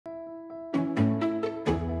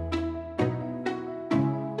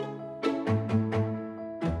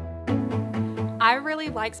I really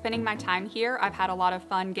like spending my time here. I've had a lot of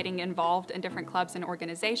fun getting involved in different clubs and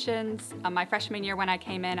organizations. My freshman year when I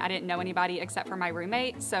came in, I didn't know anybody except for my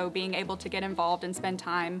roommate, so being able to get involved and spend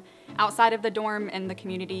time outside of the dorm in the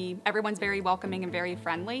community, everyone's very welcoming and very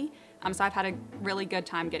friendly. So I've had a really good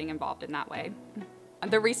time getting involved in that way.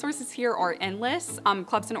 The resources here are endless.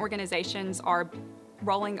 Clubs and organizations are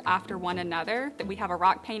rolling after one another. We have a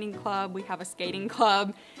rock painting club, we have a skating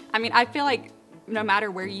club. I mean, I feel like no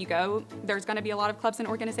matter where you go, there's going to be a lot of clubs and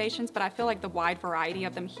organizations, but I feel like the wide variety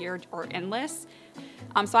of them here are endless.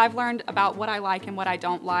 So I've learned about what I like and what I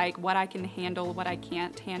don't like, what I can handle, what I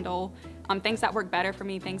can't handle, things that work better for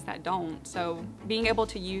me, things that don't. So being able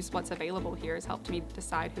to use what's available here has helped me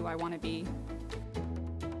decide who I want to be.